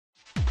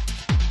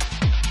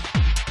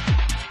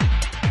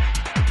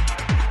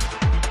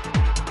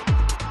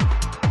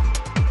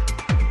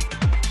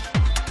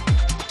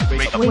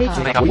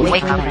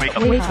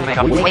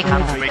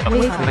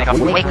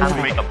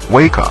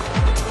Wake up.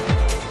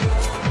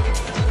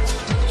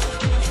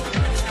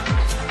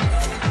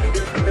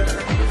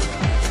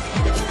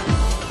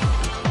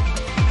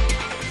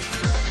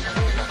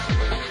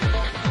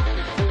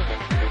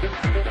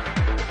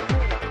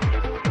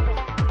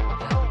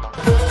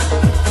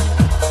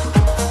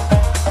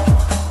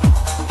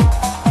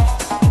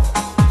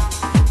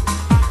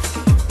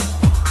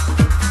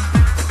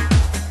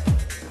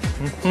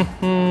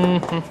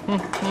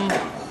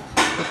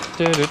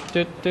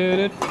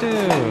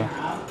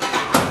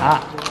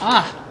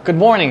 Good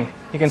morning.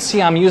 You can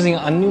see I'm using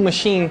a new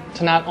machine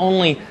to not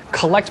only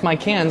collect my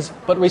cans,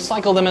 but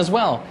recycle them as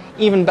well.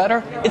 Even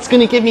better, it's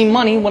going to give me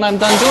money when I'm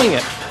done doing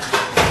it.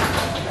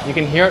 You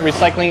can hear it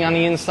recycling on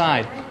the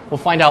inside. We'll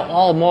find out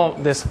all more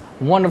of this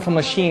wonderful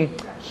machine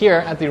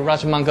here at the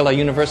Rajamangala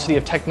University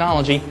of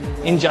Technology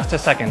in just a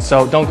second,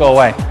 so don't go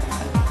away.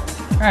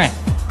 All right.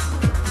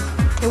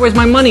 Hey, where's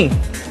my money?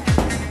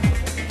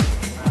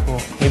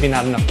 Well, maybe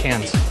not enough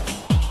cans.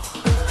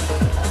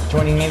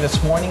 Joining me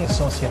this morning,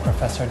 Associate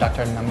Professor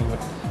Dr. Namiyut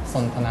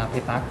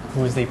Sontanapitak,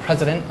 who is the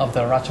President of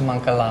the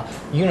Rajamangala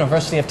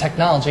University of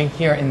Technology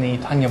here in the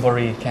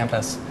Thanyaburi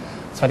campus.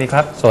 Sawasdee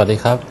krab. Sawasdee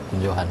krab,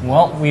 Johan.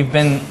 Well, we've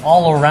been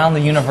all around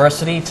the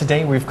university.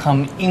 Today we've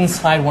come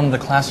inside one of the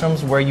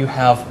classrooms where you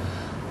have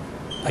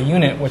a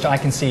unit which I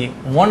can see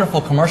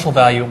wonderful commercial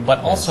value, but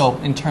also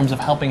in terms of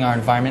helping our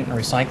environment and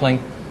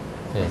recycling.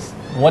 Yes.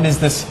 What is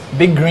this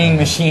big green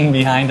machine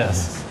behind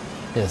us?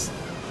 Yes.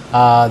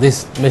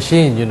 This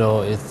machine, you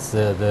know, it's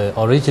the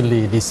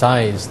originally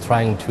designed is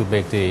trying to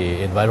make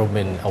the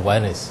environment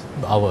awareness.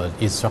 Our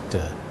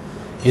instructor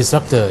is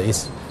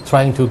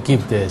trying to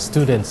give the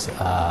students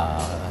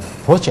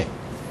project.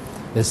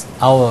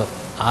 Our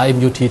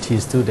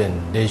IMUTT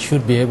student, they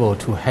should be able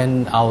to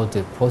hand out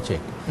the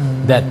project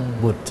that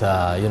would,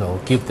 you know,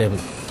 give them,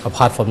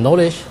 apart from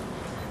knowledge,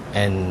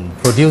 and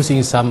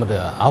producing some of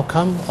the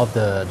outcome of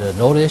the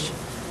knowledge,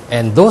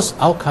 and those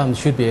outcomes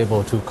should be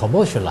able to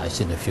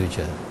commercialize in the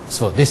future.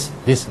 So this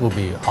will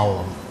be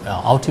our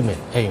ultimate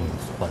aim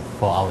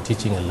for our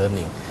teaching and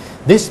learning.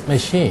 This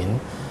machine,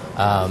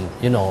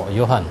 you know,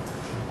 Johan,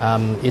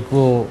 it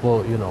will,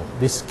 you know,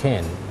 this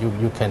can,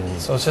 you can...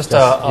 So it's just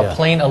a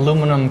plain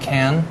aluminum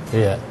can?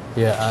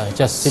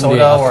 Just simply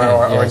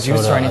soda or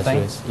juice or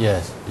anything?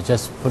 Yes, you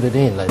just put it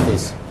in like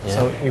this. Yeah.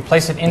 So you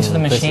place it into the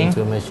machine?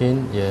 Into the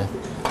machine, yeah.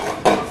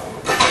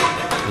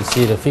 You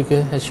see the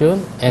figure has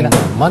shown, and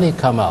money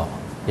come out,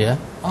 yeah.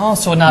 Oh,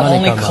 so it not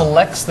only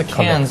collects the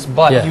cans,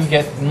 but you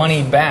get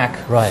money back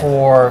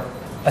for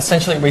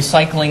essentially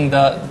recycling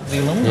the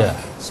aluminum. Yeah.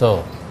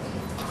 So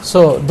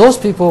those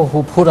people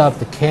who put up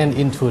the can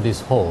into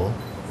this hole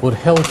would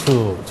help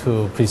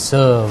to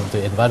preserve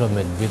the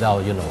environment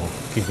without, you know,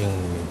 giving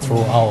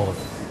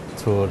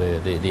through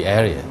the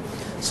area.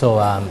 So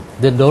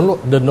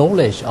the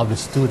knowledge of the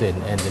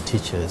student and the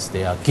teachers,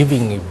 they are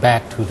giving it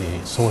back to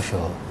the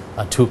social,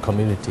 to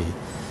community.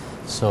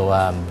 So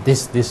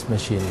this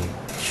machine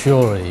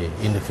surely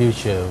in the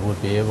future would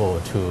be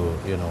able to,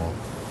 you know,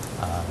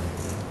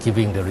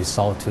 giving the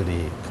result to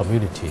the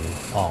community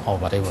or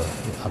whatever.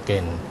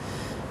 Again,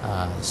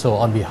 so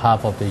on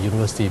behalf of the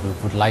university, we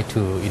would like to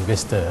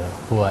investors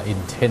who are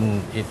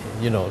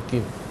you know,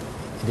 give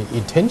the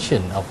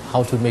intention of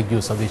how to make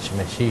use of this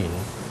machine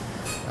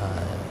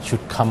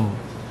should come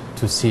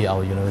to see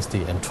our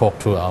university and talk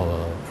to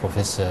our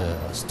professor,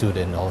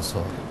 student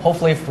also.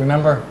 Hopefully,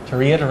 remember to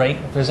reiterate,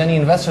 if there's any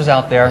investors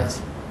out there,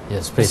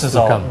 yes, please, this is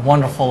a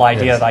wonderful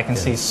idea that I can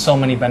see so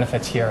many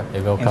benefits here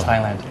in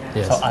Thailand.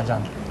 Yes. So,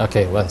 Ajahn.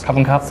 Okay, once.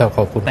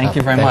 Thank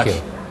you very much.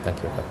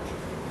 Thank you.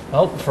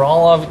 Well, for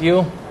all of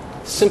you,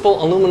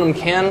 simple aluminum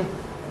can,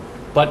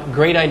 but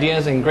great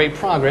ideas and great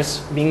progress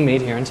being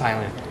made here in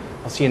Thailand.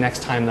 I'll see you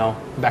next time, though.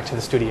 Back to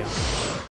the studio.